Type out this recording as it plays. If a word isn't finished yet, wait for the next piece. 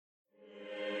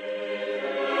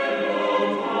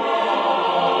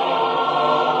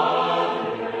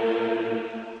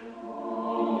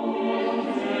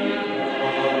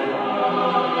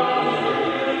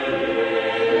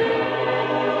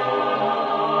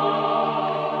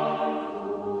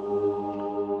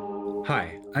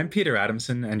Hi, I'm Peter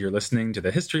Adamson, and you're listening to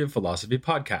the History of Philosophy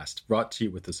podcast, brought to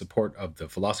you with the support of the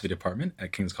Philosophy Department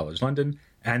at King's College London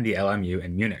and the LMU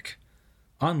in Munich.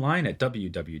 Online at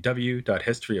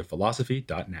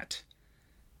www.historyofphilosophy.net.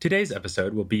 Today's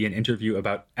episode will be an interview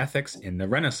about ethics in the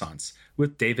Renaissance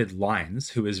with David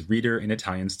Lyons, who is Reader in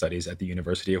Italian Studies at the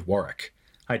University of Warwick.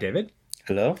 Hi, David.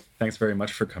 Hello. Thanks very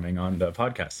much for coming on the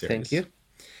podcast series. Thank you.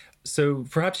 So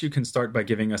perhaps you can start by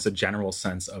giving us a general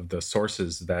sense of the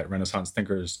sources that Renaissance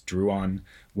thinkers drew on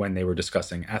when they were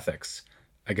discussing ethics.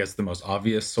 I guess the most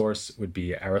obvious source would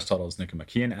be Aristotle's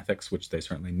Nicomachean Ethics, which they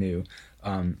certainly knew.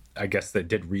 I guess they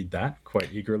did read that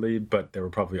quite eagerly, but there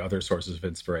were probably other sources of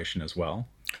inspiration as well.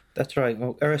 That's right.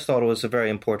 Well, Aristotle is a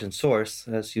very important source,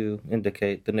 as you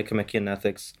indicate, the Nicomachean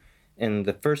Ethics in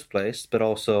the first place, but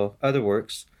also other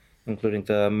works, including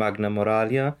the Magna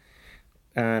Moralia,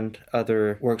 and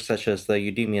other works such as the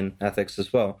Eudemian Ethics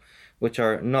as well, which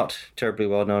are not terribly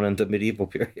well known in the medieval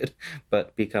period,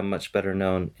 but become much better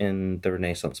known in the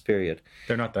Renaissance period.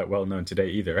 They're not that well known today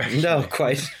either, actually. No,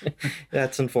 quite.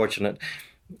 That's unfortunate.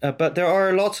 But there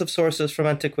are lots of sources from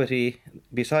antiquity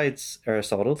besides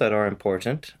Aristotle that are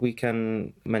important. We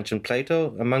can mention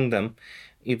Plato among them,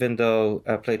 even though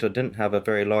Plato didn't have a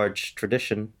very large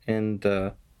tradition in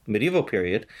the medieval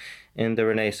period. In the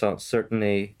Renaissance,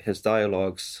 certainly his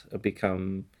dialogues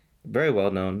become very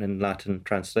well known in Latin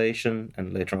translation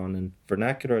and later on in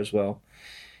vernacular as well.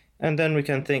 And then we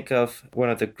can think of one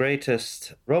of the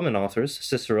greatest Roman authors,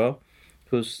 Cicero,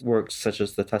 whose works such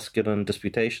as the Tusculan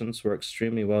Disputations were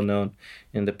extremely well known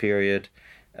in the period,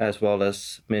 as well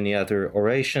as many other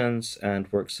orations and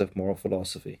works of moral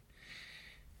philosophy.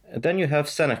 Then you have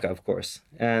Seneca, of course,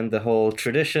 and the whole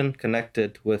tradition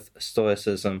connected with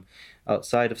Stoicism.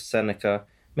 Outside of Seneca,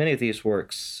 many of these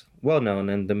works well known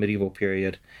in the medieval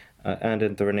period and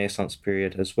in the Renaissance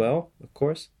period as well, of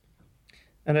course.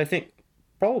 And I think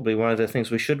probably one of the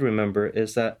things we should remember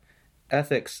is that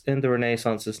ethics in the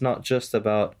Renaissance is not just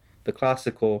about the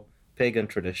classical pagan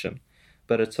tradition,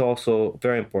 but it's also,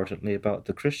 very importantly, about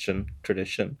the Christian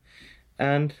tradition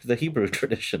and the Hebrew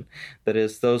tradition. That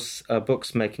is, those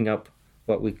books making up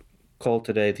what we call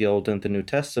today the Old and the New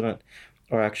Testament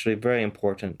are actually very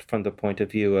important from the point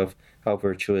of view of how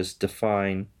virtue is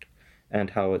defined and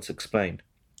how it's explained.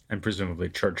 And presumably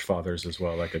church fathers as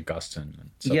well, like Augustine. And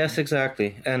so Yes,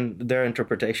 exactly. And their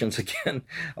interpretations, again,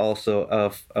 also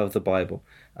of the Bible.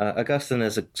 Augustine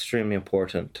is extremely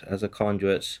important as a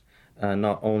conduit,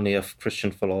 not only of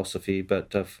Christian philosophy,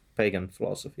 but of pagan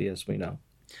philosophy, as we know.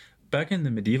 Back in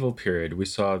the medieval period, we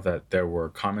saw that there were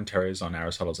commentaries on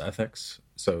Aristotle's Ethics.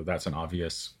 So that's an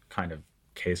obvious kind of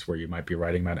case where you might be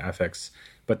writing about ethics.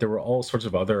 But there were all sorts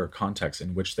of other contexts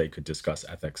in which they could discuss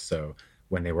ethics. So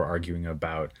when they were arguing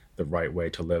about the right way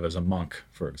to live as a monk,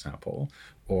 for example,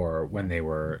 or when they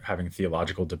were having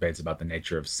theological debates about the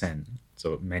nature of sin.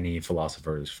 So many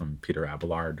philosophers from Peter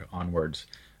Abelard onwards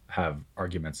have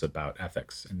arguments about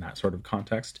ethics in that sort of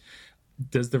context.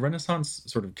 Does the Renaissance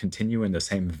sort of continue in the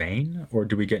same vein, or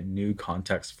do we get new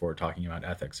contexts for talking about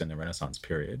ethics in the Renaissance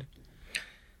period?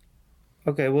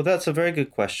 Okay, well, that's a very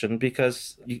good question,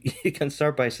 because you can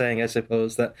start by saying, I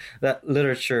suppose, that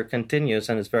literature continues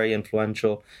and is very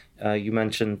influential. You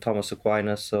mentioned Thomas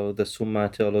Aquinas, so the Summa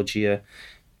Theologia,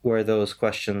 where those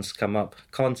questions come up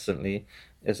constantly,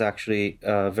 is actually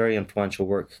a very influential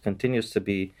work, continues to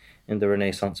be in the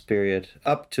Renaissance period,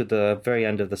 up to the very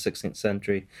end of the 16th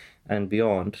century and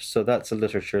beyond. So that's a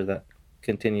literature that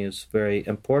continues very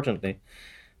importantly.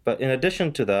 But in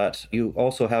addition to that, you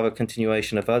also have a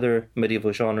continuation of other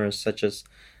medieval genres such as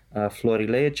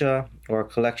florilegia, or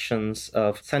collections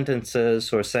of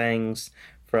sentences or sayings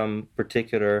from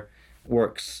particular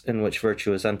works in which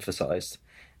virtue is emphasized.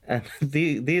 And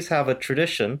these have a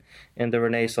tradition in the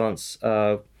Renaissance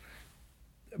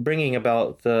bringing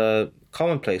about the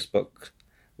commonplace book,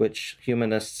 which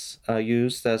humanists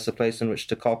used as a place in which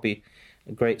to copy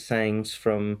great sayings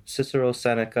from Cicero,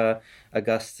 Seneca,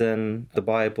 Augustine, the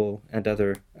Bible, and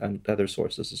other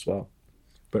sources as well.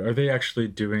 But are they actually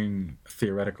doing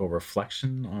theoretical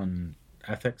reflection on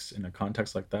ethics in a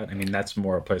context like that? I mean, that's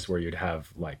more a place where you'd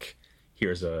have, like,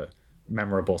 here's a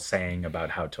memorable saying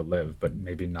about how to live, but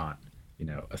maybe not,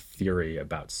 a theory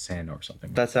about sin or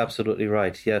something. That's absolutely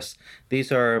right, yes.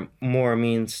 These are more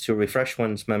means to refresh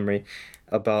one's memory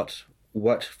about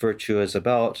what virtue is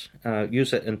about,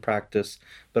 use it in practice,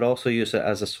 but also use it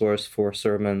as a source for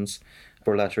sermons,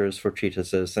 for letters, for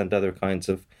treatises, and other kinds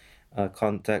of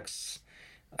contexts.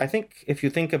 I think if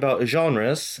you think about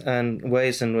genres and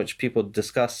ways in which people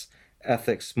discuss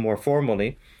ethics more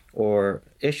formally, or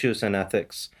issues in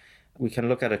ethics, we can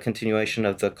look at a continuation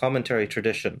of the commentary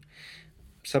tradition.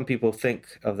 Some people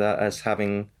think of that as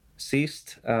having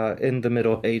ceased in the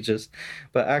Middle Ages,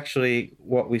 but actually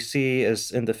what we see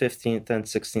is in the 15th and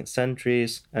 16th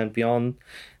centuries and beyond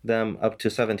them up to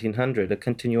 1700, a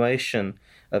continuation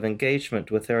of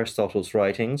engagement with Aristotle's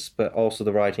writings, but also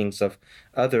the writings of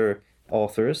other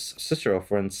authors, Cicero,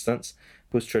 for instance,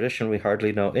 whose tradition we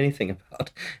hardly know anything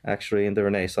about, actually, in the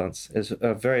Renaissance, is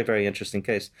a very, very interesting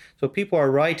case. So people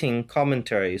are writing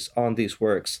commentaries on these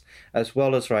works, as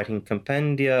well as writing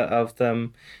compendia of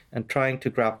them, and trying to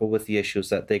grapple with the issues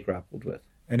that they grappled with.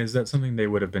 And is that something they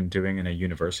would have been doing in a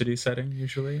university setting,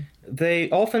 usually? They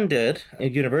often did.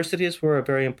 Universities were a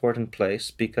very important place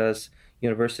because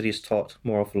universities taught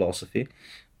moral philosophy,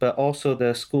 but also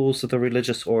the schools of the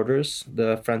religious orders,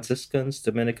 the Franciscans,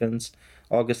 Dominicans,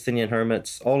 Augustinian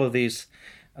hermits, all of these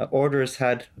orders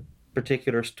had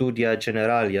particular studia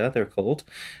generalia, they're called.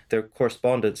 They're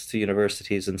correspondence to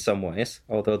universities in some ways,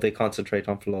 although they concentrate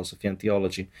on philosophy and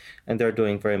theology. And they're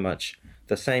doing very much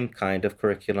the same kind of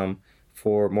curriculum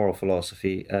for moral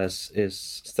philosophy as is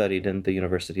studied in the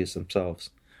universities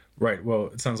themselves. Right. Well,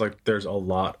 it sounds like there's a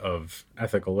lot of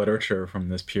ethical literature from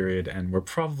this period, and we're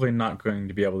probably not going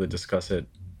to be able to discuss it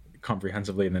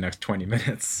comprehensively in the next 20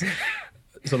 minutes.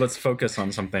 So let's focus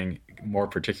on something more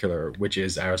particular, which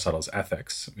is Aristotle's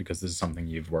Ethics, because this is something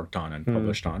you've worked on and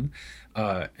published on.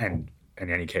 And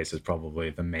in any case, is probably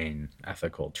the main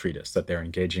ethical treatise that they're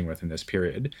engaging with in this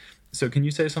period. So can you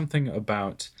say something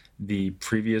about the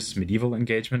previous medieval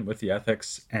engagement with the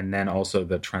ethics, and then also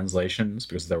the translations,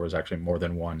 because there was actually more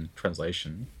than one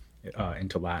translation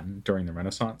into Latin during the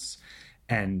Renaissance,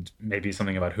 and maybe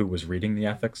something about who was reading the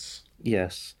ethics?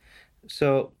 Yes.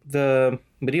 So the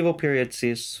medieval period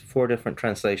sees 4 different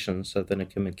translations of the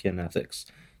Nicomachean Ethics,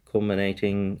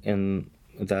 culminating in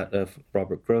that of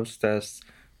Robert Grosseteste,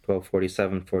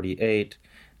 1247-48,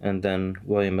 and then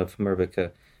William of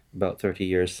Mirvica about 30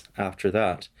 years after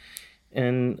that.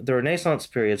 In the Renaissance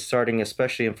period, starting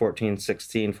especially in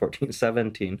 1416,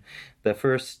 1417, the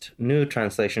first new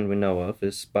translation we know of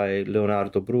is by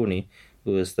Leonardo Bruni,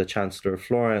 who is the Chancellor of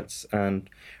Florence and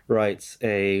writes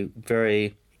a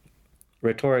very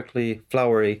rhetorically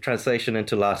flowery translation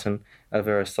into Latin of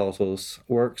Aristotle's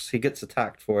works. He gets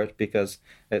attacked for it because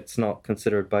it's not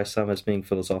considered by some as being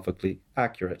philosophically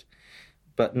accurate.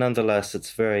 But nonetheless,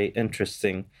 it's very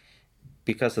interesting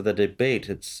because of the debate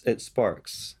it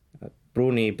sparks.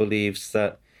 Bruni believes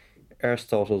that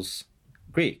Aristotle's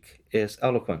Greek is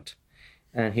eloquent,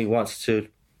 and he wants to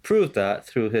prove that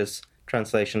through his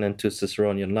translation into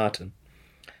Ciceronian Latin.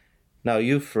 Now,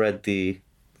 you've read the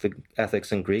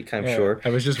Ethics in Greek, I'm sure. I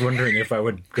was just wondering if I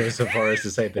would go so far as to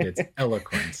say that it's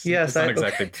eloquence. Yes, it's not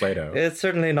exactly Plato. It's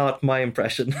certainly not my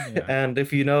impression. Yeah. And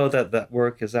if you know that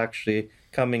work is actually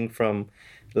coming from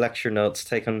lecture notes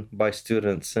taken by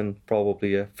students in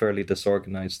probably a fairly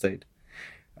disorganized state,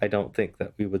 I don't think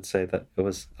that we would say that it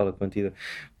was eloquent either.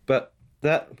 But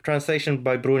that translation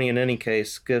by Bruni, in any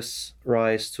case, gives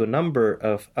rise to a number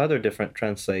of other different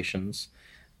translations.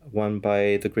 One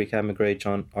by the Greek emigre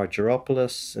John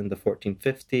Argyropoulos in the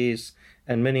 1450s,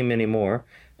 and many, many more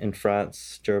in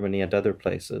France, Germany, and other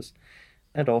places,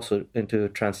 and also into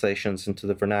translations into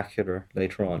the vernacular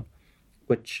later on,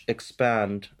 which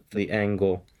expand the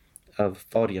angle of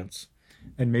audience.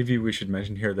 And maybe we should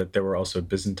mention here that there were also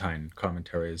Byzantine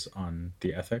commentaries on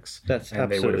the Ethics. That's and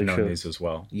absolutely they would have known true. these as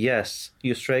well. Yes,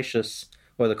 Eustratius,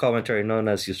 or the commentary known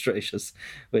as Eustratius,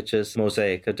 which is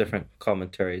mosaic of different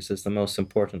commentaries, is the most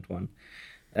important one.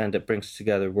 And it brings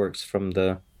together works from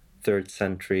the 3rd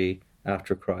century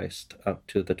after Christ up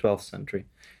to the 12th century.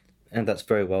 And that's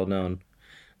very well known.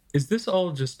 Is this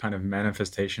all just kind of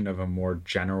manifestation of a more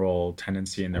general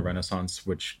tendency in the Renaissance,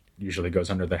 which usually goes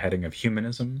under the heading of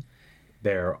humanism?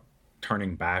 They're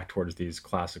turning back towards these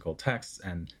classical texts,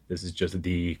 and this is just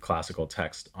the classical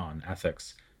text on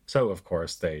ethics. So, of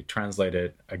course, they translate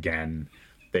it again,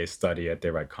 they study it, they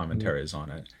write commentaries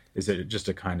on it. Is it just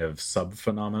a kind of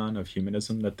sub-phenomenon of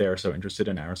humanism that they're so interested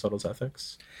in Aristotle's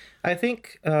Ethics? I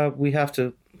think we have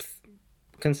to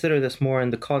consider this more in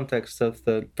the context of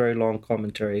the very long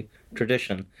commentary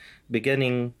tradition,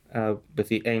 beginning with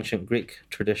the ancient Greek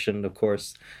tradition, of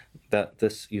course, that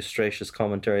this Eustratius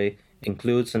commentary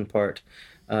includes in part,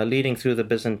 leading through the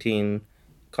Byzantine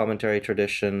commentary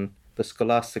tradition, the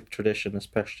scholastic tradition,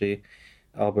 especially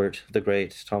Albert the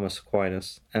Great, Thomas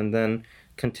Aquinas, and then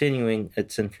continuing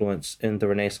its influence in the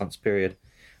Renaissance period,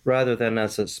 rather than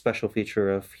as a special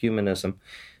feature of humanism.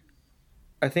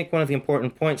 I think one of the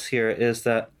important points here is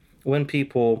that when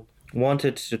people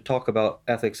wanted to talk about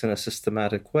ethics in a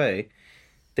systematic way,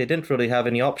 they didn't really have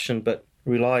any option but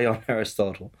rely on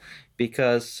Aristotle,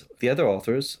 because the other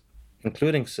authors,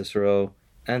 including Cicero,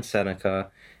 and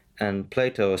Seneca and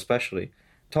Plato especially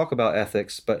talk about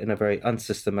ethics, but in a very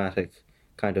unsystematic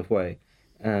kind of way.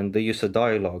 And the use of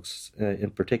dialogues,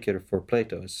 in particular for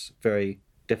Plato, is very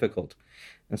difficult.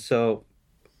 And so,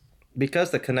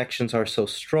 because the connections are so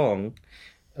strong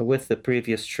with the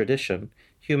previous tradition,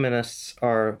 humanists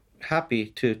are happy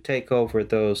to take over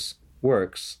those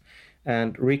works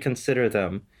and reconsider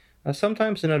them,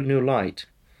 sometimes in a new light.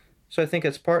 So I think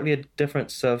it's partly a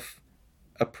difference of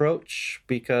approach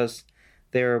because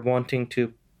they're wanting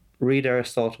to read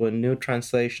Aristotle in new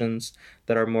translations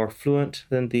that are more fluent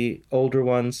than the older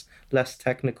ones, less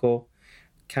technical,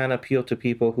 can appeal to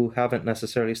people who haven't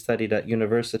necessarily studied at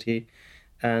university,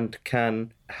 and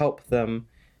can help them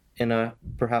in a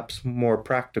perhaps more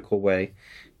practical way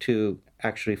to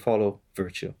actually follow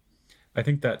virtue. I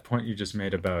think that point you just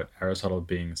made about Aristotle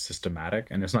being systematic,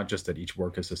 and it's not just that each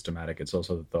work is systematic, it's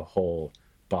also that the whole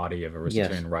body of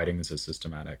Aristotelian writings is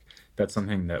systematic. That's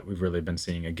something that we've really been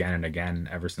seeing again and again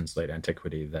ever since late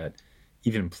antiquity, that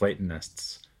even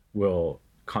Platonists will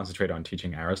concentrate on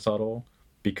teaching Aristotle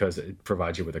because it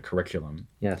provides you with a curriculum.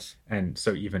 Yes. And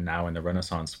so even now in the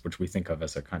Renaissance, which we think of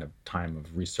as a kind of time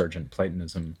of resurgent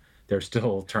Platonism, they're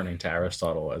still turning to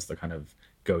Aristotle as the kind of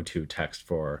go-to text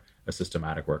for a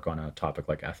systematic work on a topic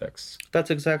like ethics.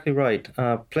 That's exactly right.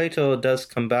 Plato does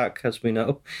come back, as we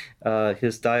know.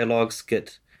 His dialogues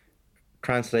get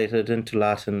translated into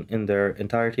Latin in their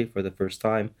entirety for the first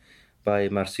time by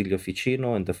Marsilio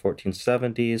Ficino in the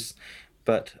 1470s.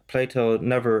 But Plato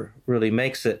never really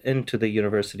makes it into the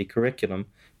university curriculum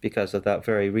because of that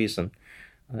very reason.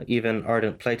 Even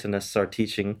ardent Platonists are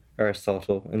teaching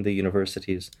Aristotle in the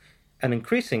universities. And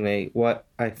increasingly, what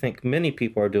I think many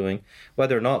people are doing,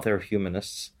 whether or not they're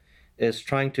humanists, is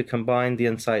trying to combine the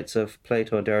insights of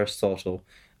Plato and Aristotle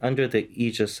under the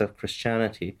aegis of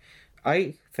Christianity.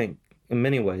 I think, in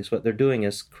many ways, what they're doing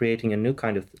is creating a new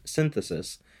kind of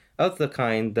synthesis of the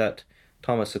kind that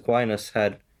Thomas Aquinas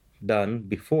had done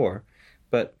before,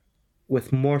 but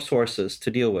with more sources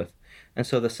to deal with. And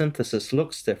so the synthesis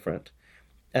looks different.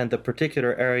 And the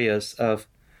particular areas of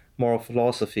moral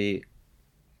philosophy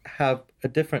have a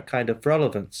different kind of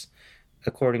relevance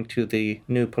according to the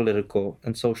new political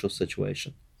and social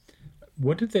situation.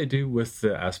 What did they do with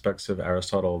the aspects of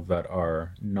Aristotle that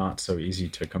are not so easy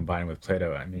to combine with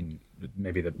Plato? I mean,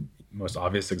 maybe the most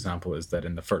obvious example is that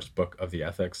in the first book of the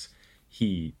Ethics,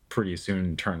 he pretty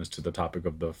soon turns to the topic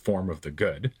of the form of the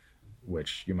good,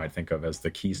 which you might think of as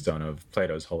the keystone of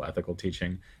Plato's whole ethical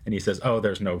teaching. And he says, oh,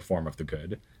 there's no form of the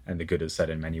good, and the good is said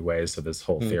in many ways, so this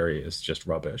whole theory is just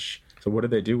rubbish. So what do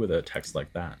they do with a text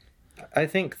like that? I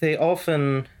think they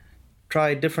often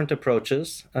try different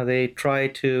approaches. They try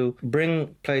to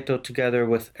bring Plato together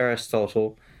with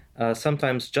Aristotle,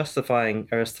 sometimes justifying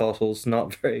Aristotle's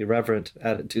not very reverent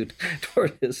attitude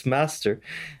toward his master.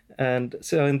 And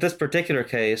so in this particular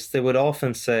case, they would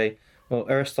often say, well,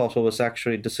 Aristotle was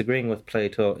actually disagreeing with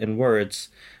Plato in words,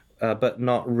 but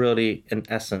not really in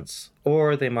essence.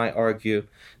 Or they might argue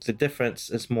the difference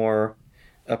is more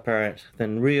apparent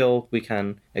than real. We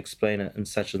can explain it in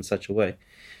such and such a way.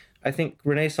 I think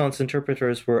Renaissance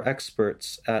interpreters were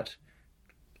experts at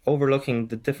overlooking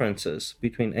the differences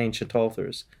between ancient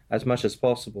authors as much as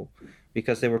possible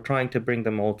because they were trying to bring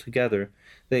them all together.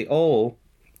 They all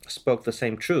spoke the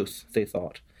same truth, they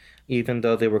thought, even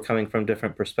though they were coming from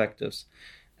different perspectives.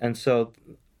 And so,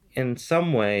 in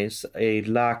some ways, a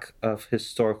lack of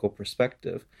historical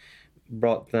perspective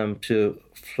brought them to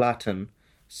flatten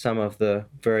some of the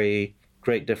very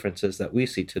great differences that we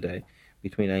see today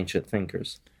between ancient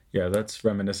thinkers. Yeah, that's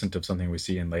reminiscent of something we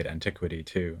see in late antiquity,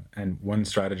 too. And one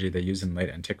strategy they use in late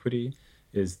antiquity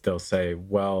is they'll say,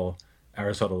 well,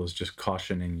 Aristotle is just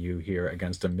cautioning you here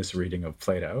against a misreading of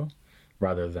Plato,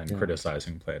 rather than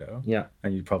criticizing Plato. Yeah.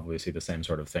 And you'd probably see the same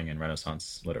sort of thing in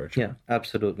Renaissance literature. Yeah,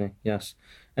 absolutely. Yes.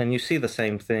 And you see the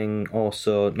same thing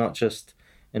also, not just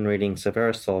in readings of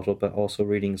Aristotle, but also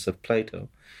readings of Plato.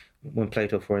 When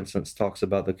Plato, for instance, talks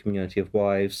about the community of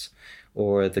wives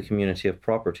or the community of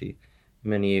property,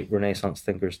 many Renaissance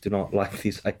thinkers do not like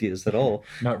these ideas at all.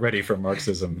 Not ready for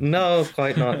Marxism. No,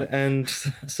 quite not. And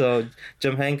so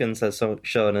Jim Hankins has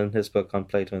shown in his book on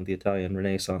Plato and the Italian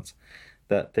Renaissance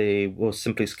that they will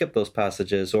simply skip those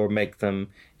passages or make them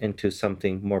into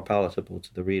something more palatable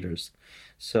to the readers.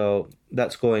 So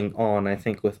that's going on, I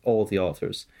think, with all the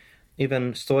authors.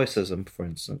 Even Stoicism, for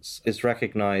instance, is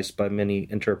recognized by many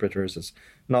interpreters as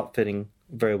not fitting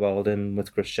very well in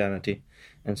with Christianity.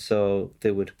 And so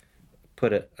they would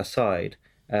put it aside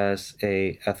as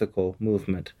a ethical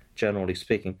movement, generally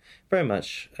speaking, very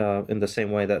much in the same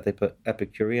way that they put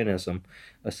Epicureanism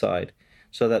aside.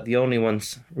 so that the only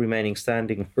ones remaining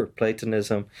standing were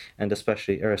Platonism and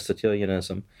especially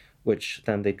Aristotelianism, which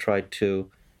then they tried to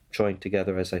join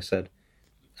together, as I said,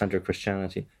 under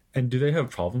Christianity. And do they have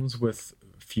problems with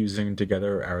fusing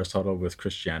together Aristotle with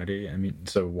Christianity? I mean,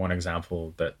 so one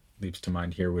example that leaps to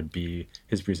mind here would be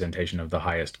his presentation of the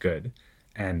highest good.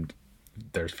 And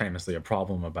there's famously a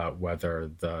problem about whether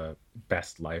the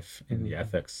best life in the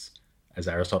ethics, as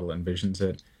Aristotle envisions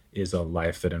it, is a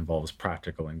life that involves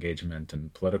practical engagement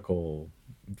and political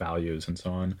values and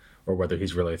so on, or whether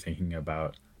he's really thinking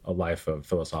about a life of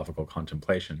philosophical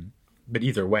contemplation. But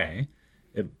either way,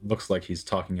 it looks like he's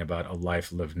talking about a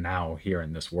life lived now here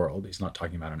in this world. He's not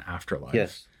talking about an afterlife.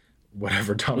 Yes.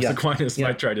 Whatever Thomas Aquinas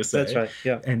might try to say. That's right.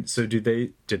 Yeah. And so do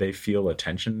they feel a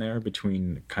tension there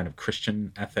between kind of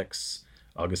Christian ethics,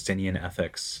 Augustinian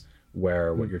ethics,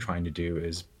 where what you're trying to do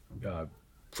is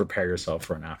prepare yourself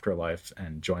for an afterlife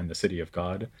and join the city of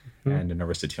God, and an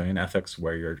Aristotelian ethics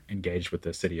where you're engaged with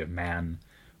the city of man,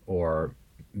 or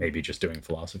maybe just doing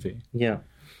philosophy? Yeah.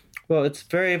 Well, it's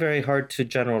very, very hard to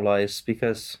generalize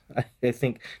because I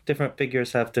think different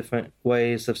figures have different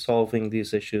ways of solving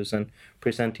these issues and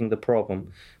presenting the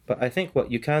problem. But I think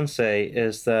what you can say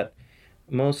is that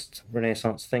most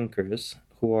Renaissance thinkers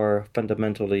who are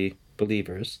fundamentally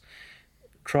believers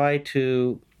try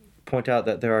to point out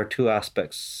that there are two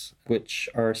aspects which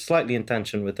are slightly in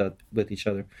tension with each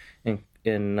other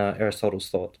in Aristotle's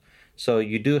thought. So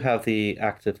you do have the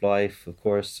active life, of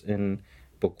course, in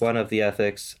Book 1 of the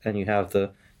Ethics, and you have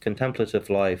the contemplative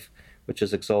life, which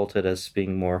is exalted as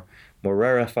being more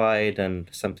rarefied and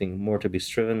something more to be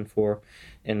striven for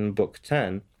in Book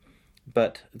 10.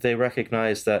 But they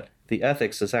recognize that the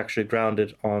ethics is actually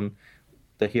grounded on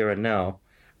the here and now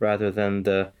rather than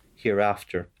the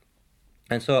hereafter.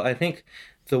 And so I think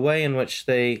the way in which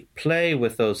they play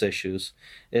with those issues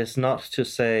is not to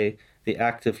say the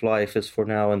active life is for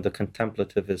now and the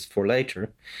contemplative is for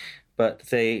later, but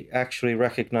they actually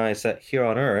recognize that here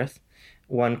on earth,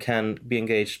 one can be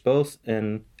engaged both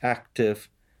in active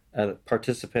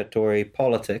participatory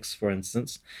politics, for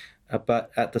instance,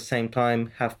 but at the same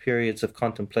time have periods of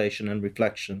contemplation and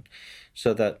reflection,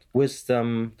 so that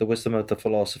wisdom, the wisdom of the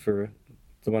philosopher,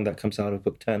 the one that comes out of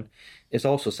Book 10, is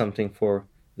also something for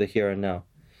the here and now.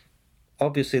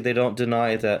 Obviously, they don't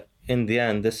deny that in the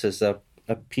end, this is a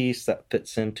piece that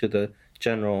fits into the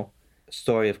general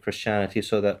story of Christianity,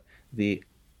 so that the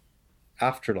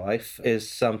afterlife is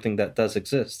something that does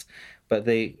exist. But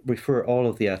they refer all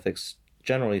of the ethics,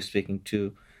 generally speaking,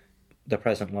 to the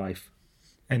present life.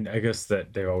 And I guess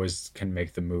that they always can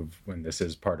make the move when this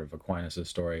is part of Aquinas'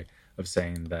 story of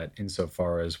saying that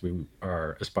insofar as we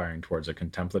are aspiring towards a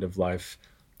contemplative life,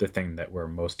 the thing that we're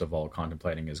most of all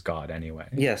contemplating is God anyway.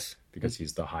 Yes. Because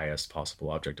he's the highest possible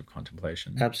object of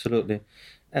contemplation. Absolutely.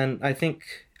 And I think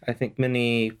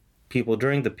many people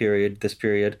during this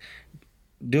period,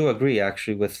 do agree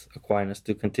actually with Aquinas,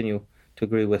 do continue to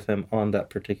agree with him on that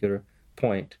particular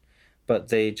point, but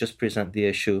they just present the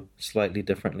issue slightly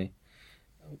differently.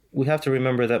 We have to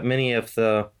remember that many of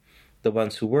the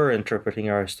ones who were interpreting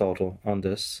Aristotle on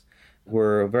this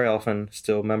were very often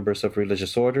still members of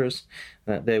religious orders,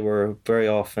 that they were very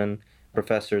often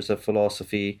professors of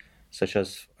philosophy, such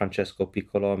as Francesco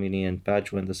Piccolomini in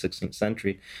Padua in the 16th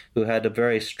century, who had a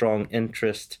very strong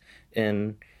interest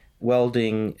in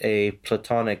welding a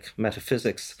Platonic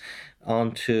metaphysics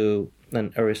onto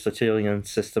an Aristotelian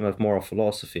system of moral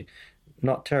philosophy.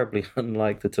 Not terribly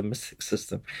unlike the Thomistic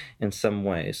system in some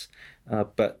ways,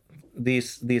 but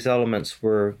these elements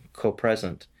were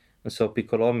co-present. And so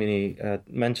Piccolomini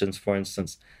mentions, for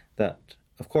instance, that,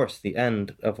 of course, the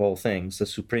end of all things, the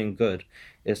supreme good,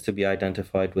 is to be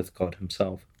identified with God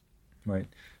himself. Right.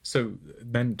 So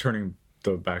then turning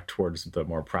back towards the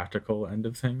more practical end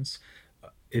of things,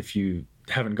 if you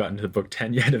haven't gotten to Book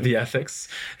 10 yet of the Ethics,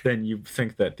 then you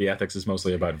think that the Ethics is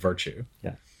mostly about virtue.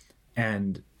 Yeah.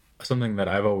 And something that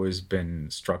I've always been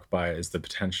struck by is the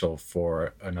potential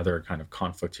for another kind of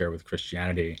conflict here with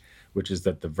Christianity, which is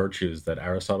that the virtues that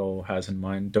Aristotle has in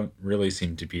mind don't really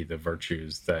seem to be the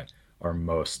virtues that are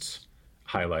most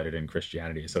highlighted in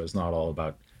Christianity. So it's not all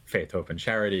about faith, hope, and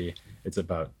charity. It's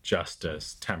about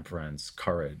justice, temperance,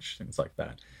 courage, things like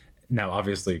that. Now,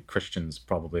 obviously, Christians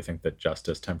probably think that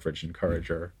justice, temperance, and courage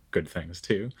are good things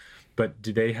too. But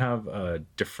do they have a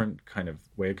different kind of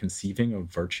way of conceiving of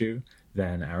virtue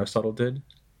than Aristotle did?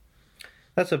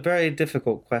 That's a very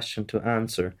difficult question to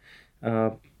answer,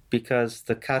 because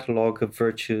the catalogue of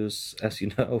virtues, as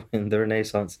you know, in the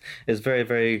Renaissance is very,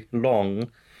 very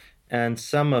long, and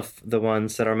some of the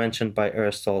ones that are mentioned by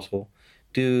Aristotle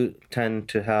do tend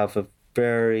to have a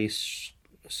very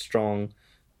strong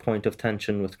point of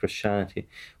tension with Christianity.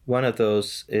 One of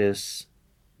those is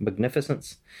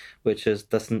magnificence, which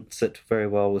doesn't sit very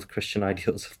well with Christian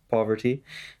ideals of poverty,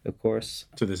 of course.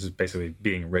 So this is basically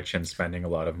being rich and spending a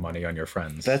lot of money on your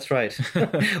friends. That's right.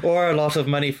 Or a lot of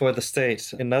money for the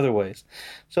state in other ways.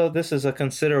 So this is a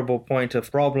considerable point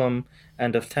of problem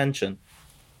and of tension.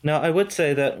 Now, I would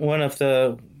say that one of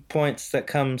the points that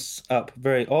comes up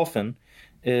very often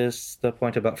is the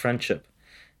point about friendship.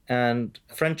 And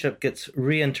friendship gets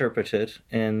reinterpreted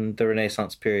in the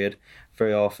Renaissance period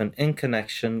very often in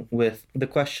connection with the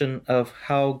question of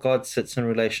how God sits in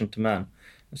relation to man,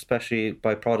 especially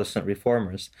by Protestant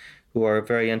reformers who are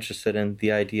very interested in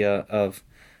the idea of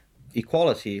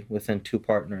equality within two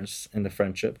partners in the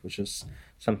friendship, which is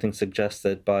something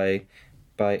suggested by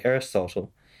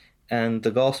Aristotle, and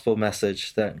the gospel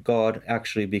message that God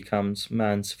actually becomes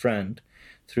man's friend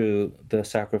through the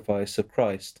sacrifice of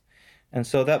Christ. And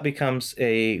so that becomes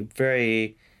a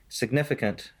very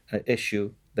significant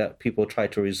issue that people try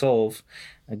to resolve,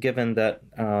 given that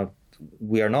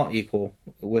we are not equal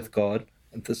with God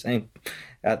at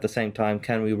the same time.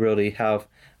 Can we really have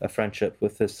a friendship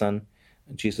with His Son,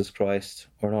 Jesus Christ,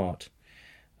 or not?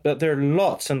 But there are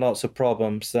lots and lots of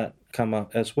problems that come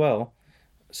up as well,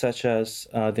 such as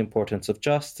the importance of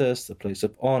justice, the place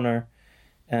of honor,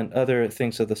 and other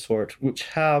things of the sort, which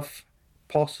have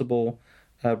possible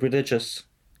religious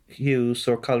hues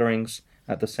or colorings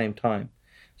at the same time.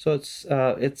 So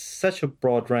it's such a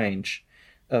broad range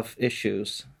of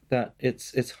issues that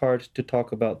it's hard to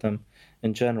talk about them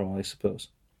in general, I suppose.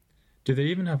 Do they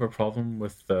even have a problem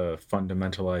with the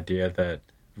fundamental idea that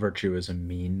virtue is a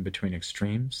mean between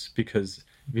extremes? Because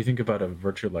if you think about a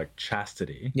virtue like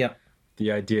chastity, yeah,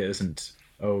 the idea isn't,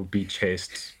 oh, be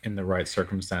chaste in the right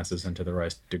circumstances and to the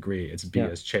right degree. It's be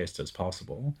as chaste as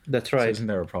possible. That's right. So isn't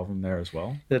there a problem there as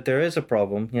well? That there is a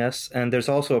problem, yes. And there's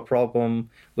also a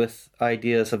problem with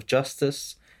ideas of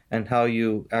justice and how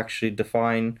you actually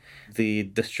define the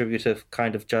distributive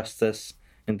kind of justice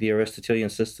in the Aristotelian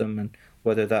system and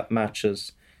whether that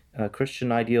matches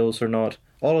Christian ideals or not.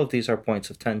 All of these are points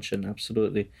of tension,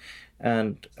 absolutely.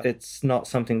 And it's not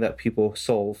something that people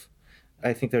solve.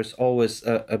 I think there's always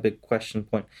a big question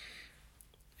point.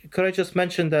 Could I just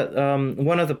mention that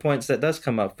one of the points that does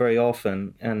come up very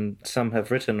often, and some have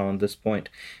written on this point,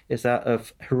 is that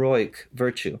of heroic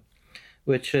virtue,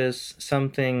 which is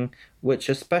something which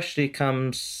especially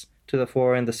comes to the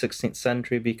fore in the 16th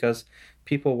century because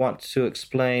people want to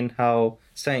explain how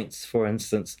saints, for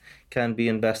instance, can be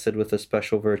invested with a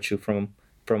special virtue from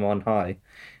on high.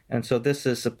 And so this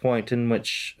is a point in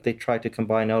which they try to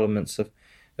combine elements of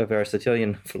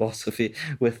Aristotelian philosophy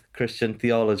with Christian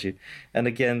theology. And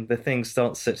again, the things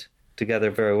don't sit together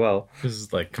very well. This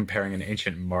is like comparing an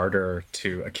ancient martyr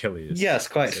to Achilles. Yes,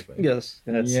 quite. Basically. Yes.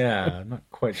 Yeah, I'm not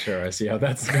quite sure I see how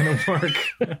that's going to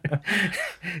work.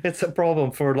 It's a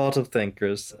problem for a lot of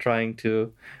thinkers trying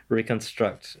to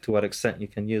reconstruct to what extent you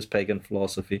can use pagan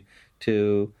philosophy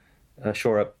to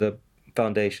shore up the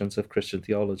foundations of Christian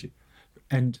theology.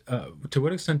 And to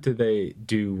what extent do they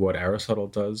do what Aristotle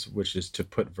does, which is to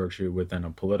put virtue within a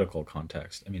political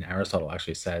context? I mean, Aristotle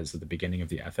actually says at the beginning of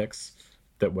the Ethics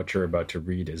that what you're about to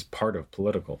read is part of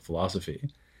political philosophy.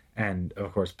 And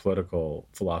of course, political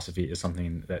philosophy is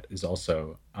something that is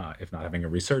also, if not having a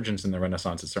resurgence in the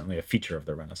Renaissance, it's certainly a feature of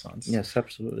the Renaissance. Yes,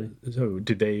 absolutely. So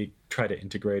do they try to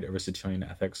integrate Aristotelian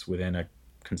ethics within a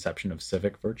conception of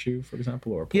civic virtue, for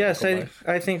example, or political life?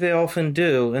 I think they often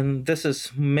do. And this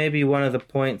is maybe one of the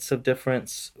points of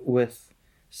difference with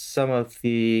some of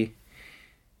the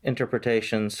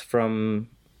interpretations from,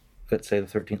 let's say, the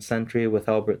 13th century with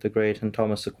Albert the Great and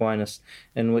Thomas Aquinas,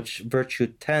 in which virtue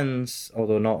tends,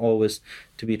 although not always,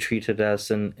 to be treated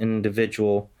as an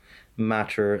individual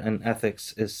matter, and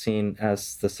ethics is seen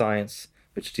as the science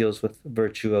which deals with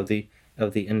virtue of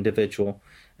the individual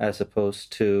as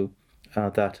opposed to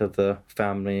that of the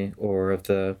family or of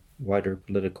the wider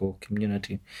political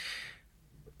community.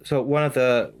 So one of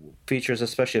the features,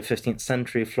 especially of 15th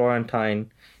century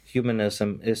Florentine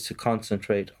humanism, is to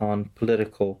concentrate on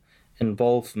political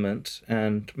involvement,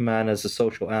 and man as a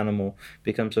social animal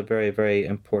becomes a very, very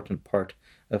important part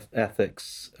of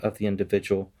ethics of the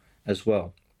individual as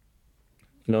well.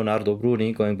 Leonardo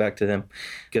Bruni, going back to him,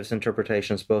 gives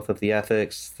interpretations both of the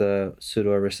ethics, the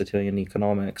pseudo-Aristotelian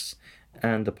economics,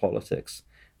 and the politics,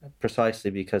 precisely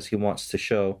because he wants to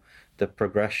show the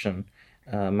progression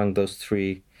among those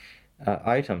three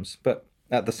items. But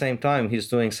at the same time, he's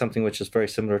doing something which is very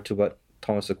similar to what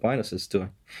Thomas Aquinas is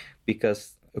doing,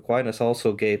 because Aquinas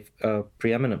also gave a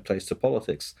preeminent place to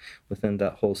politics within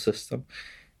that whole system.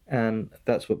 And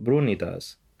that's what Bruni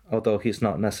does, although he's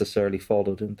not necessarily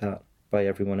followed in that by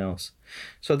everyone else.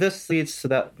 So this leads to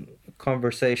that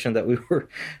conversation that we were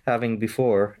having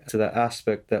before, to that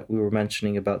aspect that we were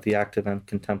mentioning about the active and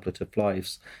contemplative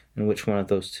lives, and which one of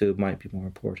those two might be more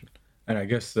important. And I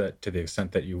guess that to the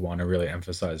extent that you want to really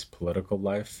emphasize political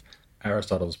life,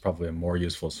 Aristotle is probably a more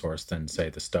useful source than, say,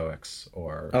 the Stoics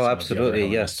or Oh, absolutely,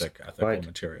 yes. ethical Quite.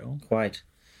 material. Quite.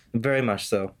 Very much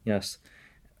so, yes.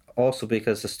 Also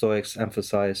because the Stoics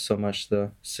emphasize so much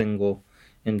the single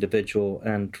individual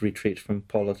and retreat from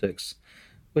politics,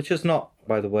 which is not,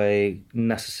 by the way,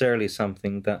 necessarily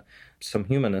something that some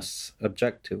humanists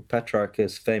object to. Petrarch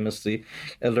is famously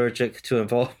allergic to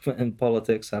involvement in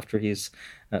politics after he's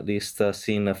at least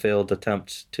seen a failed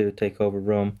attempt to take over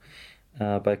Rome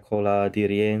by Cola di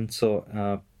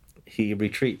Rienzo. He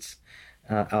retreats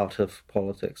out of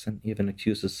politics and even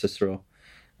accuses Cicero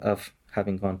of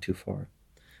having gone too far.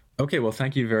 Okay, well,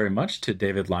 thank you very much to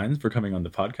David Lyons for coming on the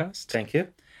podcast. Thank you.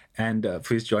 And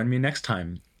please join me next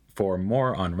time for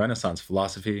more on Renaissance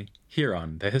philosophy here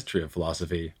on The History of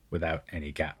Philosophy Without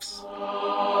Any Gaps.